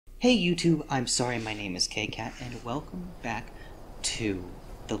Hey YouTube, I'm sorry, my name is k.k.a.t, and welcome back to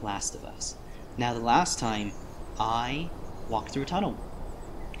The Last of Us. Now, the last time, I walked through a tunnel.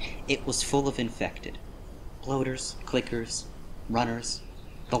 It was full of infected. Bloaters, clickers, runners,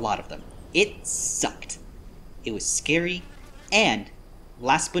 the lot of them. It sucked. It was scary, and,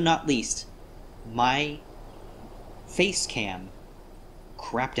 last but not least, my face cam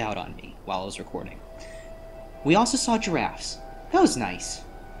crapped out on me while I was recording. We also saw giraffes. That was nice.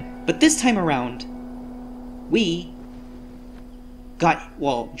 But this time around,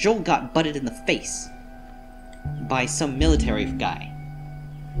 Joel got butted in the face by some military guy.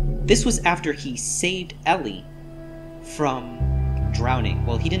 This was after he saved Ellie from drowning.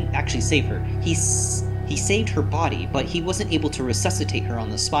 Well, he didn't actually save her. He saved her body, but he wasn't able to resuscitate her on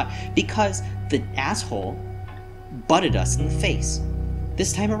the spot because the asshole butted us in the face.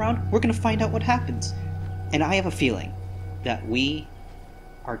 This time around, we're gonna find out what happens. And I have a feeling that we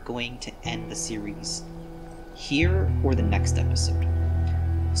are going to end the series here or the next episode.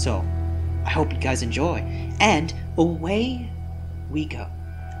 So, I hope you guys enjoy, and away we go.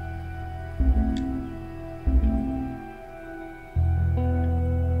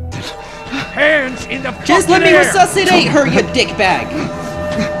 Hands in the Just let me air. resuscitate her, you dickbag!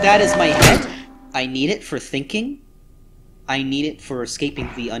 That is my head. I need it for thinking. I need it for escaping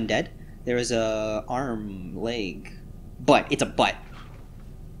the undead. There is a arm, leg, butt. It's a butt.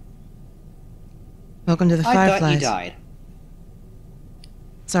 Welcome to the I Fireflies. thought you died.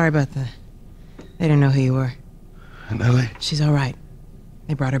 Sorry about that. They didn't know who you were. And Ellie? She's all right.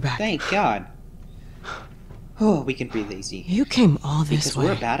 They brought her back. Thank God. Oh, we can breathe easy. You came all this Because way.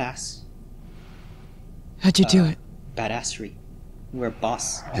 we're badass. How'd you do it? Badassery. We're a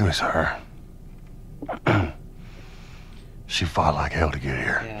boss. It was her. She fought like hell to get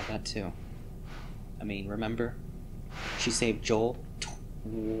here. Yeah, that too. I mean, remember? She saved Joel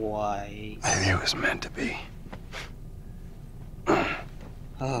twice. Maybe it was meant to be.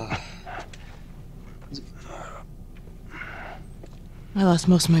 I lost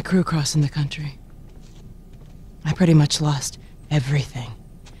most of my crew crossing the country. I pretty much lost everything.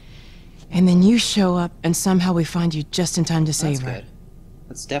 And then you show up, and somehow we find you just in time to save That's her. good.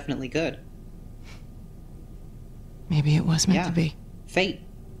 That's definitely good. Maybe it was meant to be. Fate.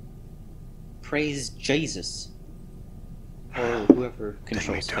 Praise Jesus. Or whoever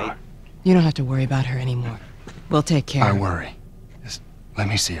controls do fate. it. You don't have to worry about her anymore. We'll take care I of her. worry. Just let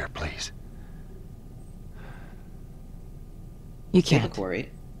me see her, please. You You can't. look worried.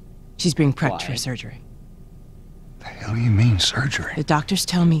 She's being prepped Why? for surgery. The hell do you mean surgery? The doctors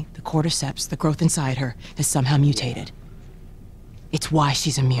tell me the cordyceps, the growth inside her, has somehow mutated. It's why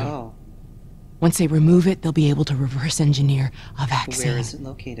she's immune. Oh, Once they remove it, they'll be able to reverse engineer a vaccine. where is it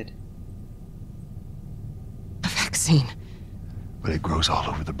located? A vaccine. But it grows all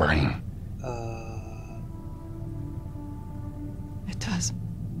over the brain. It does.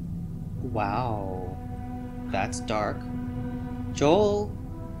 Wow. That's dark. Joel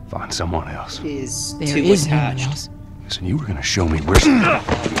Find someone else. is There too is no one attached. else. Listen, you were gonna show me where.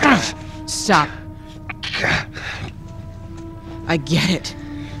 Stop. I get it.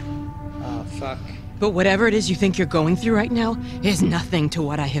 Oh, fuck. But whatever it is you think you're going through right now is nothing to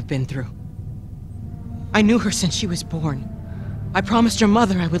what I have been through. I knew her since she was born. I promised your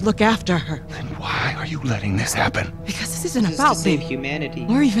mother I would look after her. Then why are you letting this happen? Because this isn't This is about to save me. humanity.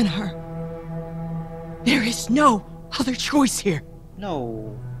 Or even her. There is no other choice here.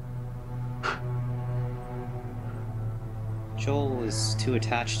 No. Joel is too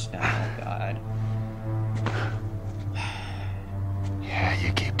attached now, oh god. Yeah,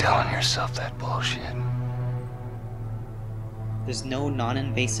 you keep telling yourself that bullshit. There's no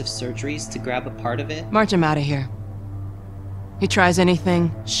non-invasive surgeries to grab a part of it? March him out of here. He tries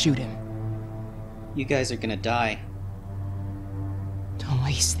anything, shoot him. You guys are gonna die. Don't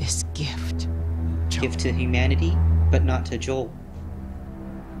waste this gift. Joel. Give to humanity, but not to Joel.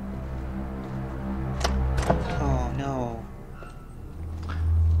 Oh no.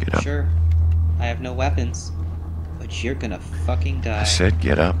 Get up. Sure, I have no weapons, but you're gonna fucking die. I said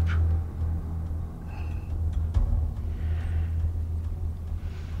get up.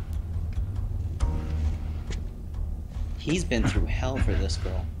 He's been through hell for this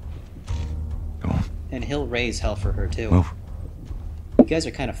girl. Go on. And he'll raise hell for her too. Move. You guys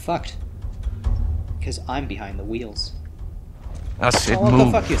are kind of fucked. Because I'm behind the wheels. I said Oh, well,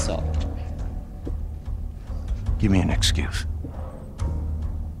 move. go fuck yourself. Give me an excuse.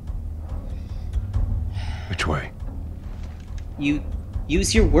 Which way? You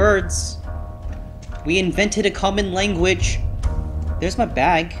use your words. We invented a common language. There's my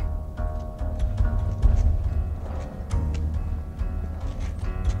bag.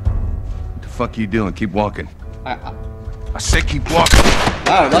 fuck are you doing? Keep walking. I I say keep walking.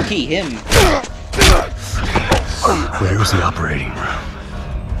 Wow, lucky him. Where's the operating room?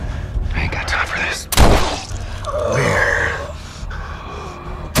 I ain't got time for this. Where?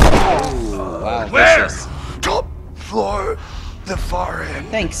 Ooh, wow, Where? vicious. Top floor, the far end.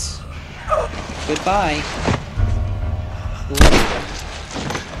 Thanks. Goodbye.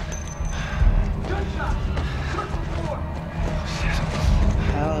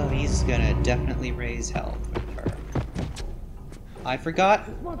 Oh, he's gonna definitely raise hell with her. I forgot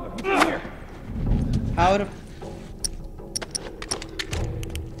how to...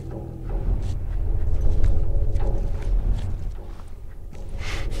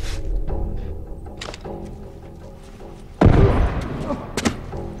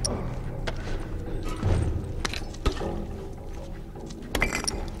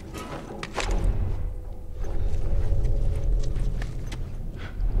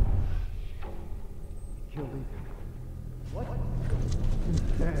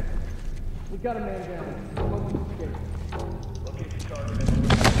 We got a man down.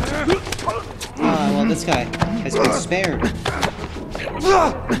 Ah, well, this guy has been spared.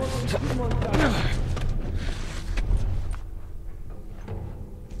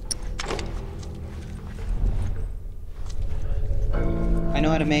 I know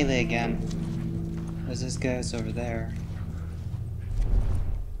how to melee again. There's this guy's over there.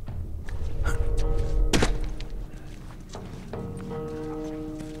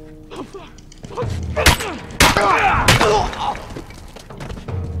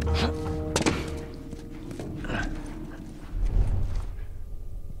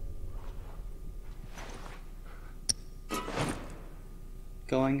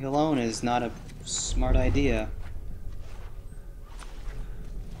 Going alone is not a smart idea.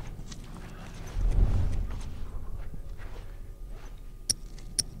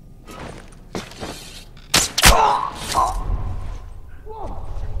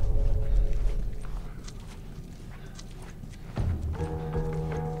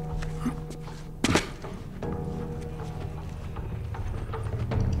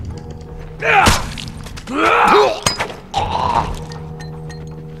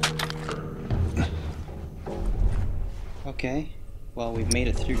 Okay, well, we've made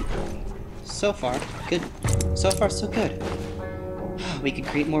it through so far. Good. So far, so good. We can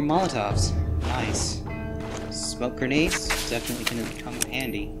create more Molotovs. Nice. Smoke grenades, definitely gonna come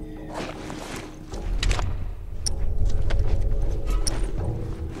handy.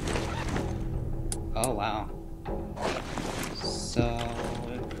 Oh, wow. So,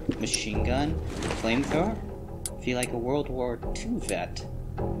 machine gun, flamethrower? Feel like a World War II vet.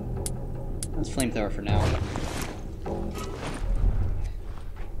 Let's flamethrower for now.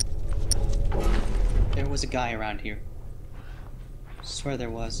 There was a guy around here. Swear there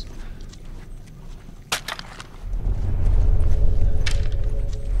was.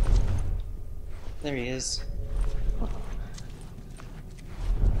 There he is.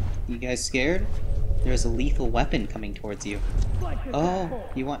 You guys scared? There's a lethal weapon coming towards you. Oh,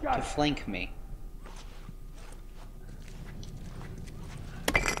 you want to flank me.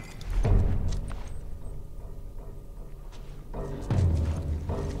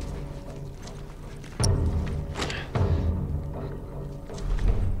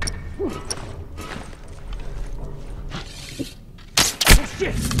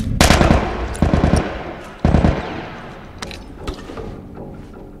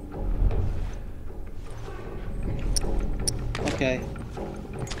 Okay.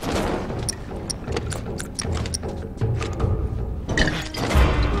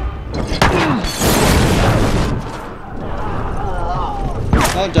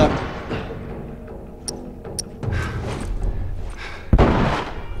 Oh, duck.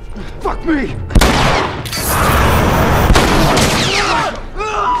 Fuck me!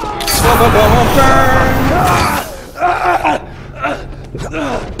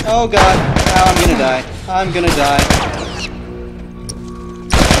 Oh god. Oh, I'm gonna die. I'm gonna die.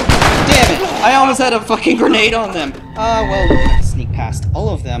 Damn it! I almost had a fucking grenade on them! Ah, well, we're gonna sneak past all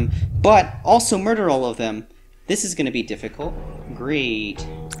of them, but also murder all of them. This is gonna be difficult. Great.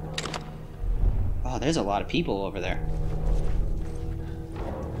 Oh, there's a lot of people over there.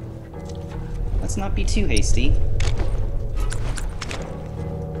 Let's not be too hasty.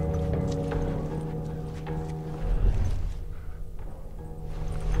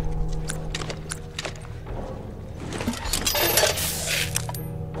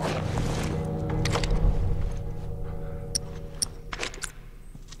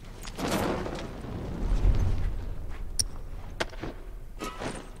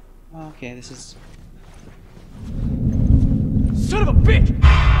 This is... Son of a bitch!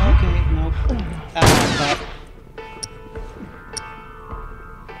 Okay, nope. But...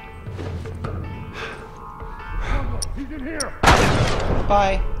 He's in here!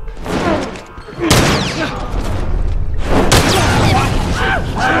 Bye.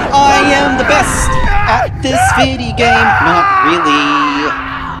 I am the best at this video game. Not really.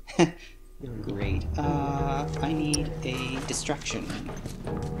 Great. I need a distraction.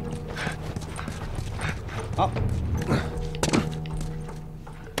 Oh.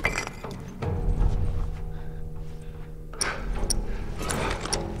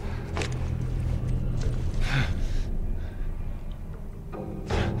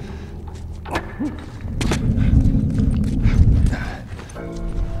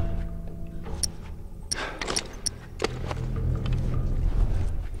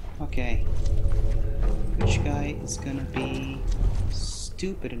 Okay. Which guy is gonna be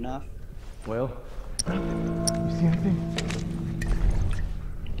stupid enough? Well, you see anything?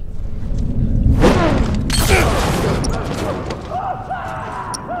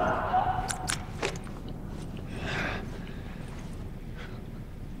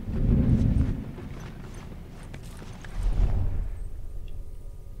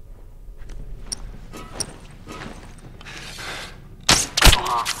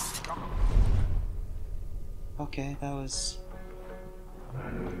 Okay, that was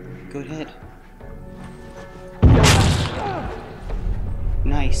good hit.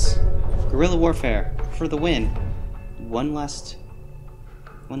 Nice. Guerrilla warfare for the win. One last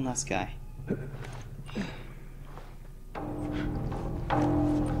guy.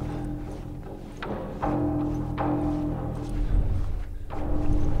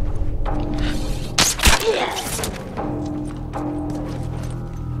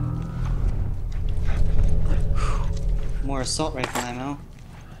 More assault rifle ammo.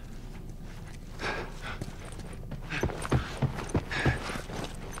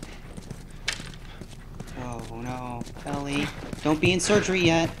 Oh no, Ellie, don't be in surgery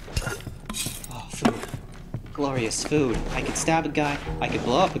yet. Oh, food. Glorious food. I could stab a guy, I could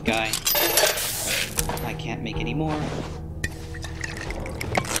blow up a guy. I can't make any more.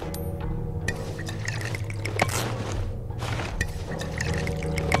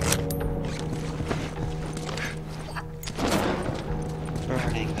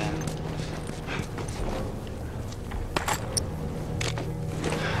 Burning them.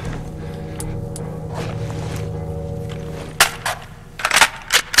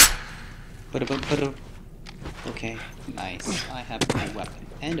 Okay, nice. I have a weapon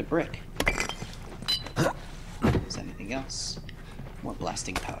and a brick. Is anything else? More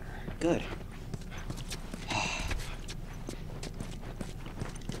blasting powder. Good.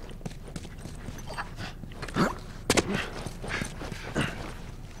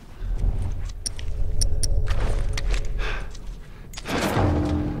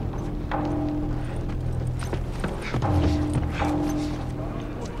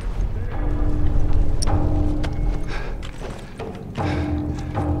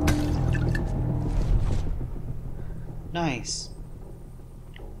 Nice.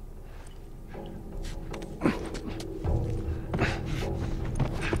 Come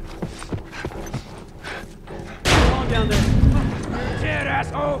on down there. You're dead,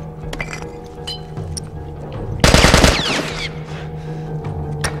 asshole!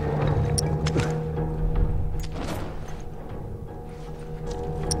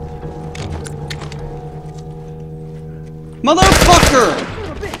 Motherfucker!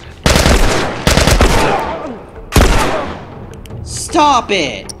 Stop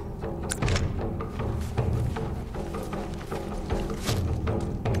it!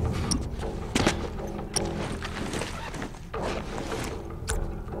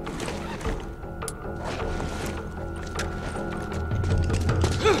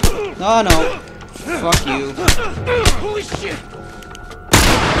 Oh no. Fuck you. Holy shit!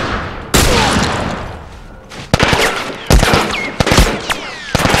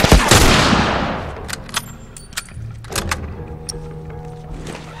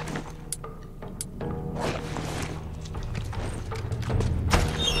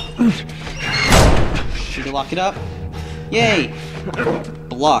 Should I lock it up? Yay!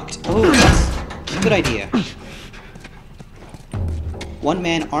 Blocked. Oh, that's a good idea.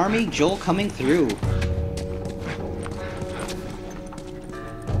 One-man army, Joel coming through.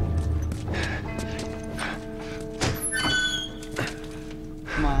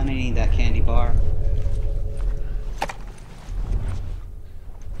 Come on, I need that candy bar.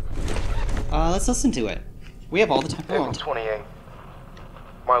 Let's listen to it. We have all the time in the April world. 28.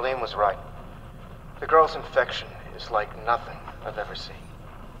 Marlene was right. The girl's infection is like nothing I've ever seen.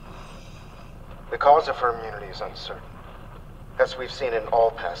 The cause of her immunity is uncertain. As we've seen in all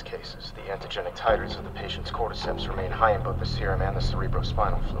past cases, the antigenic titers of the patient's cordyceps remain high in both the serum and the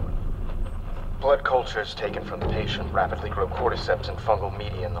cerebrospinal fluid. Blood cultures taken from the patient rapidly grow cordyceps and fungal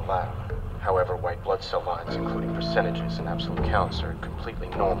media in the lab. However, white blood cell lines, including percentages and absolute counts, are completely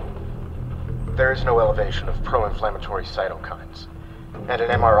normal. There is no elevation of pro-inflammatory cytokines, and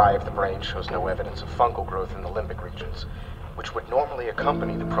an MRI of the brain shows no evidence of fungal growth in the limbic regions, which would normally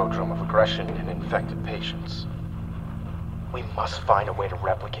accompany the prodrome of aggression in infected patients. We must find a way to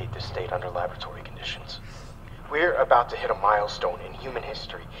replicate this state under laboratory conditions. We're about to hit a milestone in human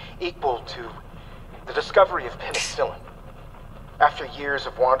history equal to the discovery of penicillin. After years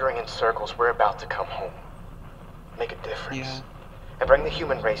of wandering in circles, we're about to come home. Make a difference. And bring the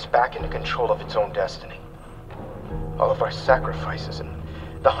human race back into control of its own destiny. All of our sacrifices and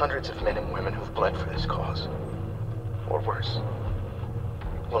the hundreds of men and women who've bled for this cause, or worse,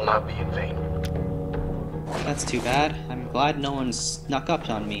 will not be in vain. That's too bad. I'm glad no one snuck up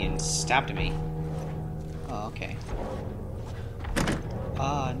on me and stabbed me. Oh, okay.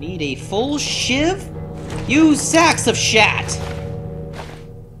 Need a full shiv? Use sacks of shat!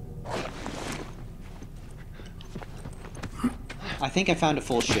 I think I found a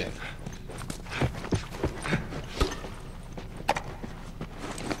full shiv.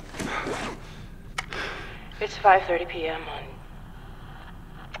 It's 5:30 p.m. on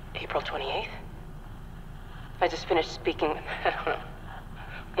April 28th. I just finished speaking, I don't know,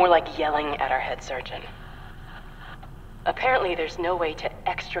 more like yelling at our head surgeon. Apparently there's no way to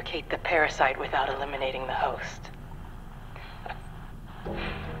extricate the parasite without eliminating the host.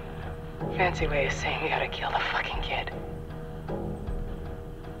 Fancy way of saying we gotta kill the fucking kid.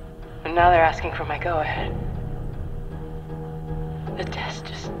 And now they're asking for my go-ahead. The tests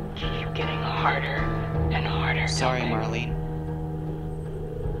just keep getting harder and harder. Sorry, Marlene.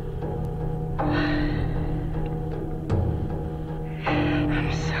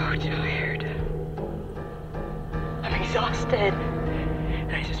 I'm so tired. I'm exhausted.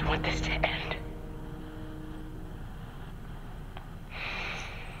 And I just want this to end.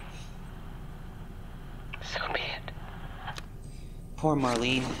 So be it. Poor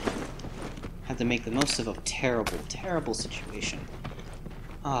Marlene. Had to make the most of a terrible, terrible situation.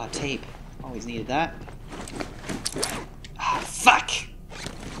 Tape. Always needed that. Fuck!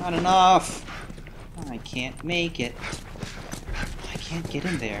 Not enough! I can't make it. I can't get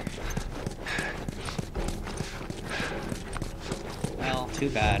in there. Well, too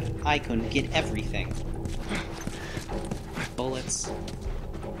bad. I couldn't get everything. Bullets.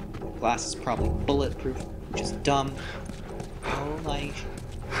 Glass is probably bulletproof, which is dumb. Oh, like...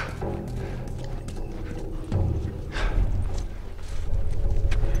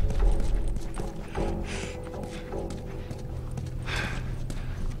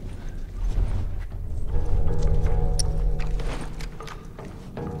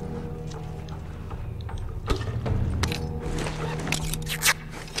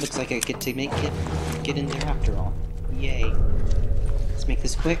 Looks like I get to get in there after all. Yay. Let's make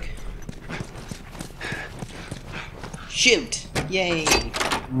this quick. Shoot! Yay!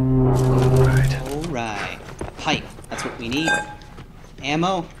 Alright. Pipe. That's what we need.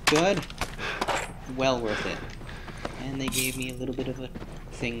 Ammo. Good. Well worth it. And they gave me a little bit of a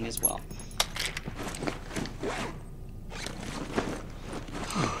thing as well.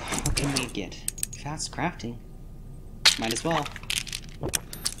 What can we get? Fast crafting. Might as well.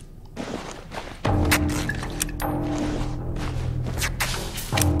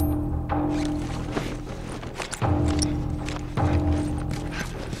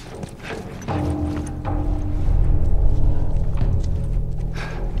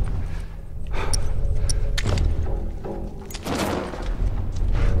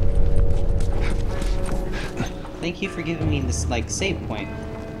 Thank you for giving me this, like, save point.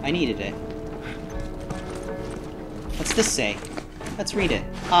 I needed it. What's this say? Let's read it.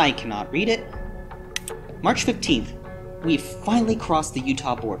 I cannot read it. March 15th. We've finally crossed the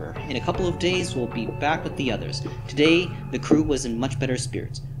Utah border. In a couple of days, we'll be back with the others. Today, the crew was in much better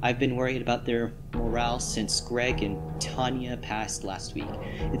spirits. I've been worried about their morale since Greg and Tanya passed last week.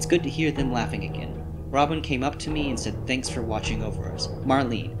 It's good to hear them laughing again. Robin came up to me and said thanks for watching over us.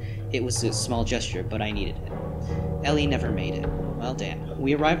 Marlene. It was a small gesture, but I needed it. Ellie never made it. Well, damn.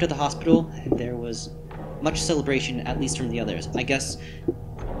 We arrived at the hospital, and there was much celebration, at least from the others. I guess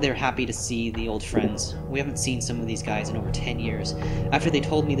they're happy to see the old friends. We haven't seen some of these guys in over 10 years. After they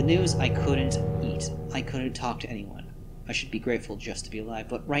told me the news, I couldn't eat. I couldn't talk to anyone. I should be grateful just to be alive,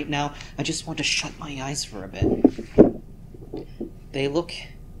 but right now, I just want to shut my eyes for a bit. They look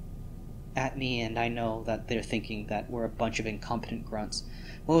at me, and I know that they're thinking that we're a bunch of incompetent grunts.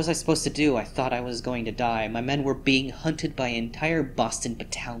 What was I supposed to do? I thought I was going to die. My men were being hunted by an entire Boston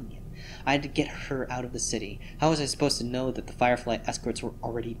battalion. I had to get her out of the city. How was I supposed to know that the Firefly escorts were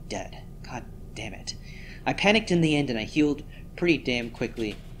already dead? God damn it. I panicked in the end and I healed pretty damn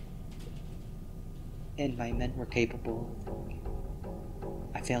quickly. And my men were capable.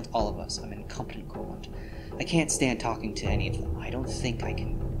 I failed all of us. I'm an incompetent command. I can't stand talking to any of them. I don't think I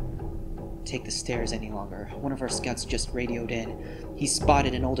can take the stairs any longer. One of our scouts just radioed in. He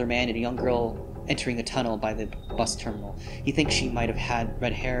spotted an older man and a young girl entering a tunnel by the bus terminal. He thinks she might have had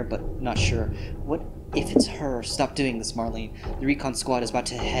red hair, but not sure. What if it's her? Stop doing this, Marlene. The recon squad is about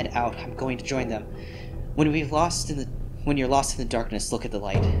to head out. I'm going to join them. When you're lost in the darkness, look at the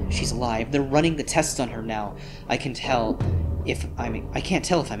light. She's alive. They're running the tests on her now. I can't tell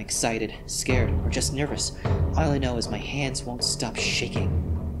if I'm excited, scared, or just nervous. All I know is my hands won't stop shaking.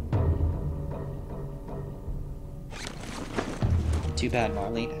 Too bad,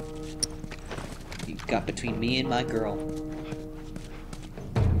 Marlene. You got between me and my girl.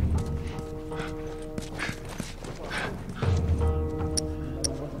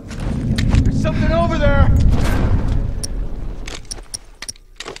 There's something over there!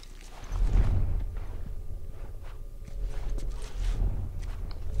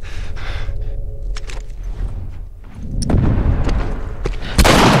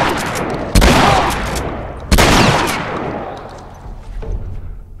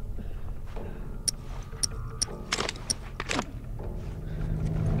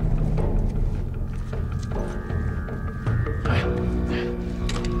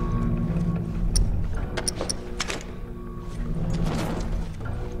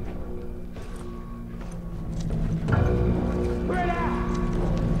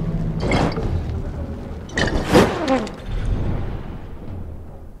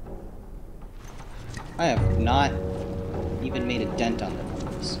 I have not even made a dent on the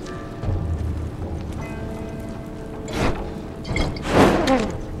bones.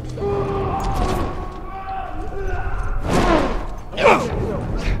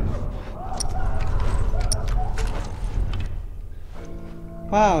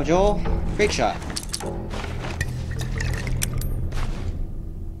 Wow, Joel. Great shot.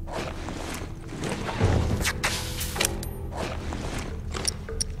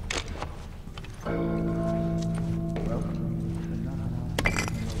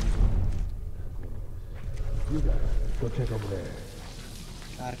 You guys, go check over there.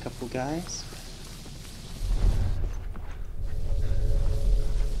 Got a couple guys.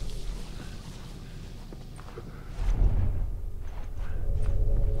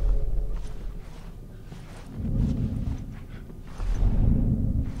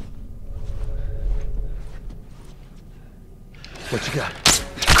 What you got?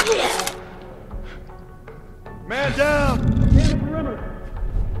 Man down!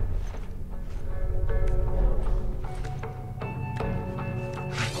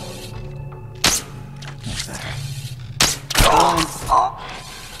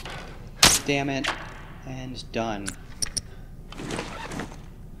 Damn it. And done.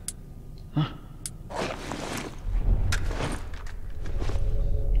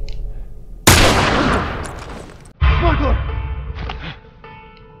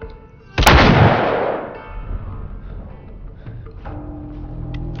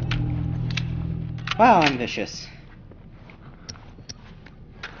 Wow, I'm vicious.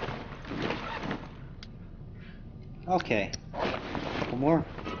 Okay. Couple more,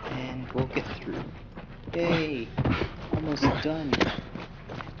 and we'll get through. Yay! Almost done.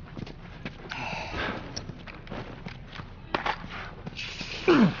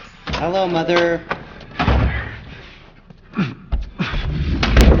 Hello, Mother.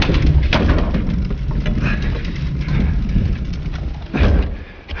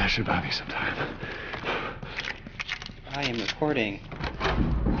 That should buy me some time. I am recording.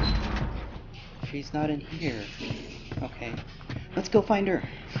 She's not in here. Okay. Let's go find her.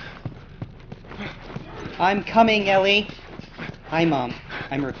 I'm coming, Ellie. Hi, Mom.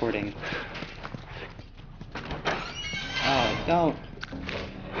 I'm recording. Oh, don't.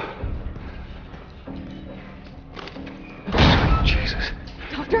 Jesus.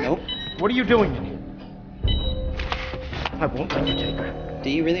 Doctor? Nope. What are you doing in here? I won't let you take her. Do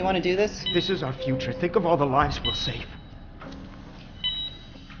you really want to do this? This is our future. Think of all the lives we'll save.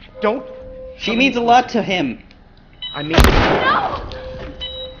 Don't. She means a lot to him. I mean... No!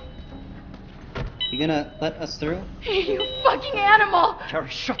 You gonna let us through? You fucking animal! Carrie,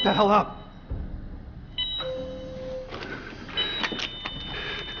 shut the hell up!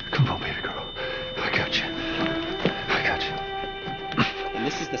 Come on, baby girl. I got you. I got you. And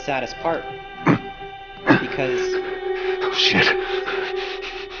this is the saddest part. Because Oh, shit.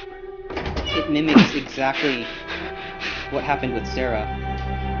 It mimics exactly what happened with Sarah.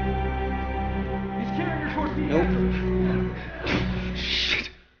 Nope. Shit.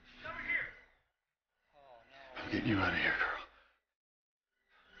 I'm getting you out of here, girl.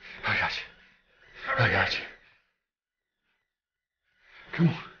 I got you. I got you. Come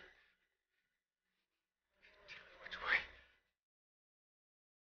on. Which way?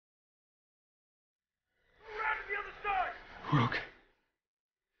 Around to the other side. We're okay.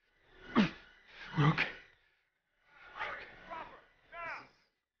 We're okay.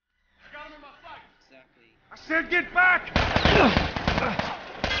 Exactly. I said get back!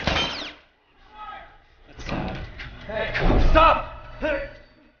 That's sad. Hey, stop!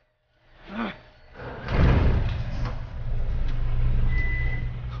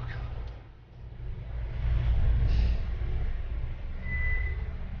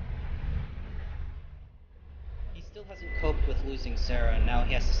 He still hasn't coped with losing Sarah, and now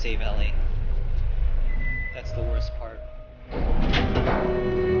he has to save Ellie. That's the worst part.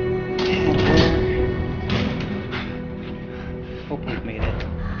 Hope we've made it.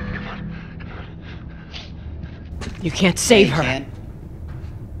 Come on. You can't save Yeah, her. you can.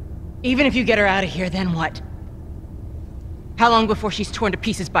 Even if you get her out of here, then what? How long before she's torn to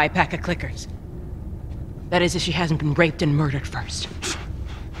pieces by a pack of clickers? That is, if she hasn't been raped and murdered first.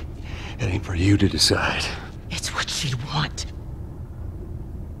 It ain't for you to decide. It's what she'd want.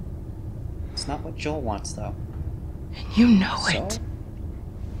 It's not what Joel wants, though. And you know So? it.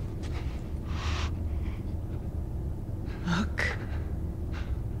 Look.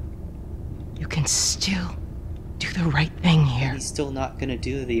 You can still do the right thing here. He's still not gonna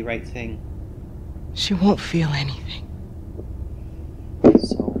do the right thing. She won't feel anything.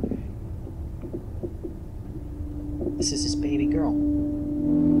 So... this is his baby girl.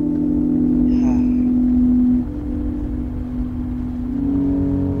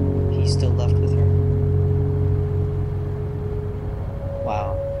 He's still left with her.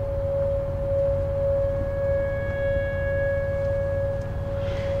 Wow.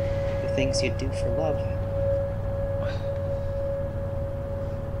 The things you'd do for love.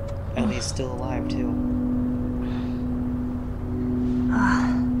 Ellie's still alive, too.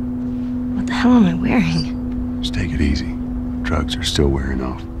 What the hell am I wearing? Just take it easy. Drugs are still wearing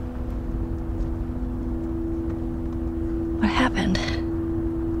off. What happened?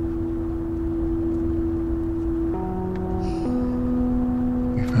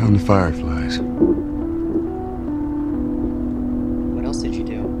 We found the fireflies. What else did you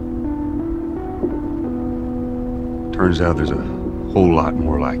do? Turns out there's a whole lot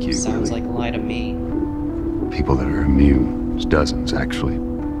more like you. Sounds really. like a lie to me. People that are immune. There's dozens, actually.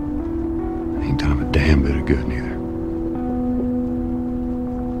 Ain't done them a damn bit of good, neither.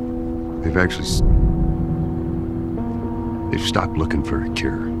 They've actually... they've stopped looking for a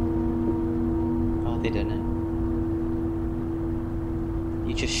cure. Oh, they didn't.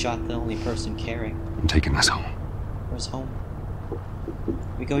 You just shot the only person caring. I'm taking us home. Where's home?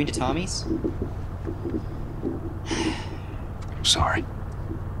 We going to Tommy's? I'm sorry.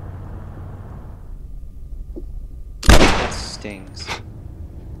 That stings.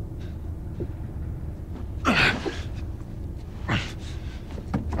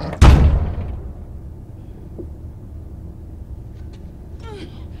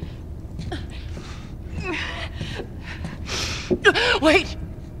 Wait!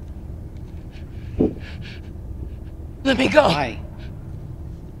 Let me go! Why?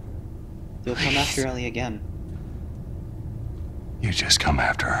 You'll come after Ellie again. You just come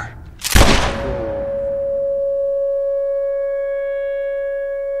after her.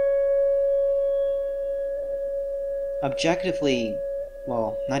 Objectively,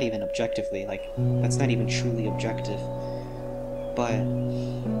 well, not even objectively, like, that's not even truly objective. But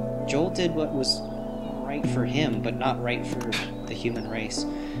Joel did what was right for him, but not right for the human race.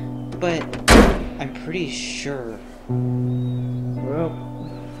 But I'm pretty sure... well,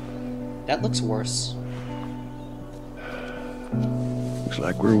 that looks worse. Looks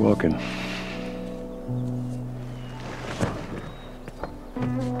like we're walking.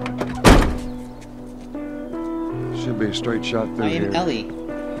 Should be a straight shot through I am here. Ellie,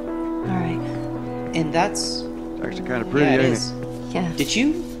 Alright. and that's... Actually kind of pretty, yeah, it ain't is. Yeah. Did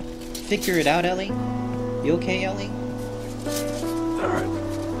you figure it out, Ellie? You okay, Ellie? All right.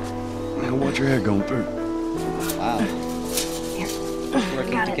 Now watch your head going through. Wow. Here.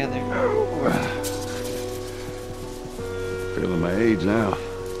 Working Got it. together. Feeling my age now.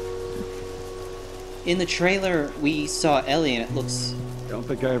 In the trailer, we saw Ellie, and it looks... Don't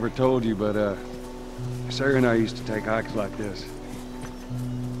think I ever told you, but Sarah and I used to take hikes like this.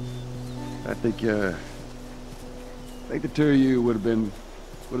 I think the two of you would have been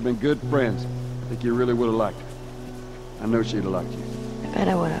Would have been good friends. I think you really would have liked her. I know she'd have liked you. I bet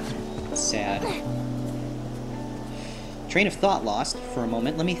I would have. Sad. Train of thought lost for a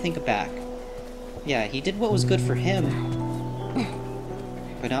moment. Let me think back. Yeah, he did what was good for him,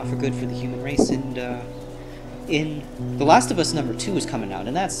 but not for good for the human race. And in The Last of Us #2 is coming out,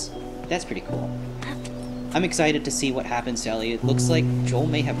 and that's pretty cool. I'm excited to see what happens to Ellie. It looks like Joel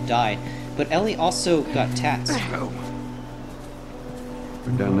may have died, but Ellie also got tats. Oh.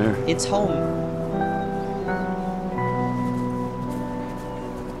 We're down there. It's home.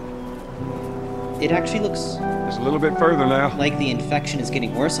 It actually looks Just a little bit further now. like the infection is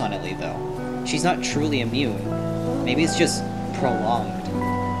getting worse on Ellie, though. She's not truly immune. Maybe it's just prolonged.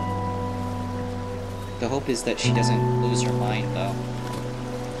 The hope is that she doesn't lose her mind, though.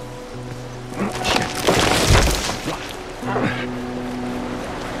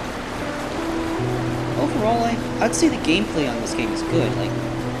 Overall, I'd say the gameplay on this game is good. Like,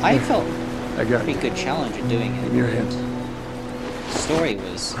 I felt I got pretty you. good challenge in doing it. In your hands. The story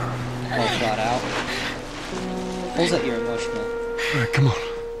was well thought out. Pulls at your emotional. All right, come on.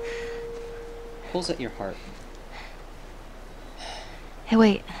 Pulls at your heart. Hey,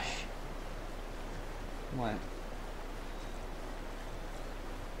 wait. What?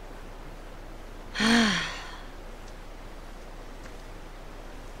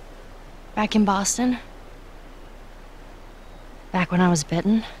 Back in Boston? Back when I was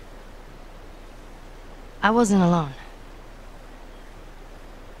bitten? I wasn't alone.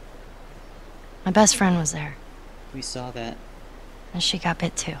 My best friend was there, We saw that. and she got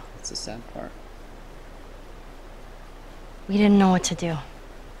bit too. That's the sad part. We didn't know what to do.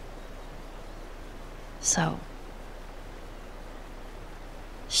 So,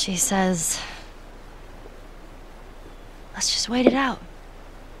 she says, let's just wait it out.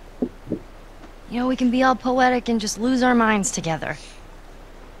 You know, we can be all poetic and just lose our minds together.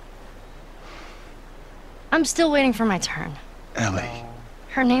 I'm still waiting for my turn. Ellie.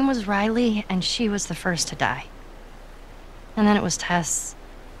 Her name was Riley, and she was the first to die. And then it was Tess.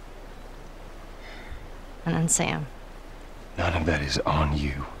 And then Sam. None of that is on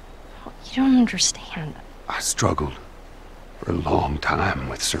you. You don't understand. I struggled for a long time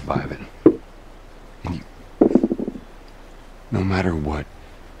with surviving. And no matter what,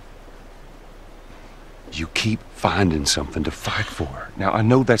 you keep finding something to fight for. Now, I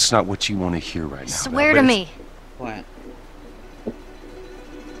know that's not what you want to hear right now. Swear Val, to but me. What?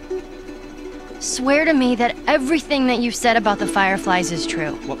 Swear to me that everything that you said about the Fireflies is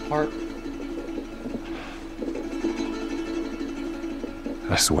true. What part?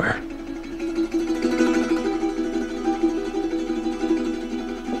 I swear.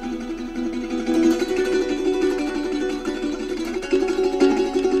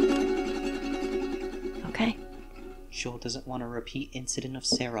 Okay? Joel doesn't want a repeat incident of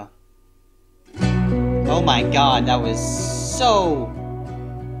Sarah. Oh my god, that was so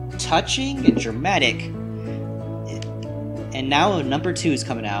touching and dramatic. And now #2 is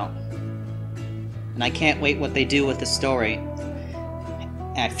coming out. And I can't wait what they do with the story.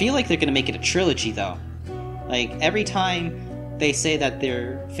 And I feel like they're gonna make it a trilogy though. Like every time they say that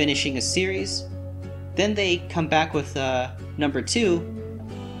they're finishing a series, then they come back with #2.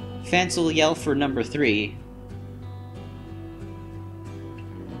 Fans will yell for #3.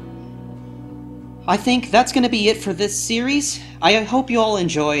 I think that's going to be it for this series. I hope you all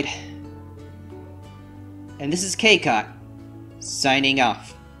enjoyed. And this is k.k.a.t, signing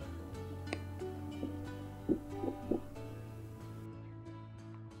off.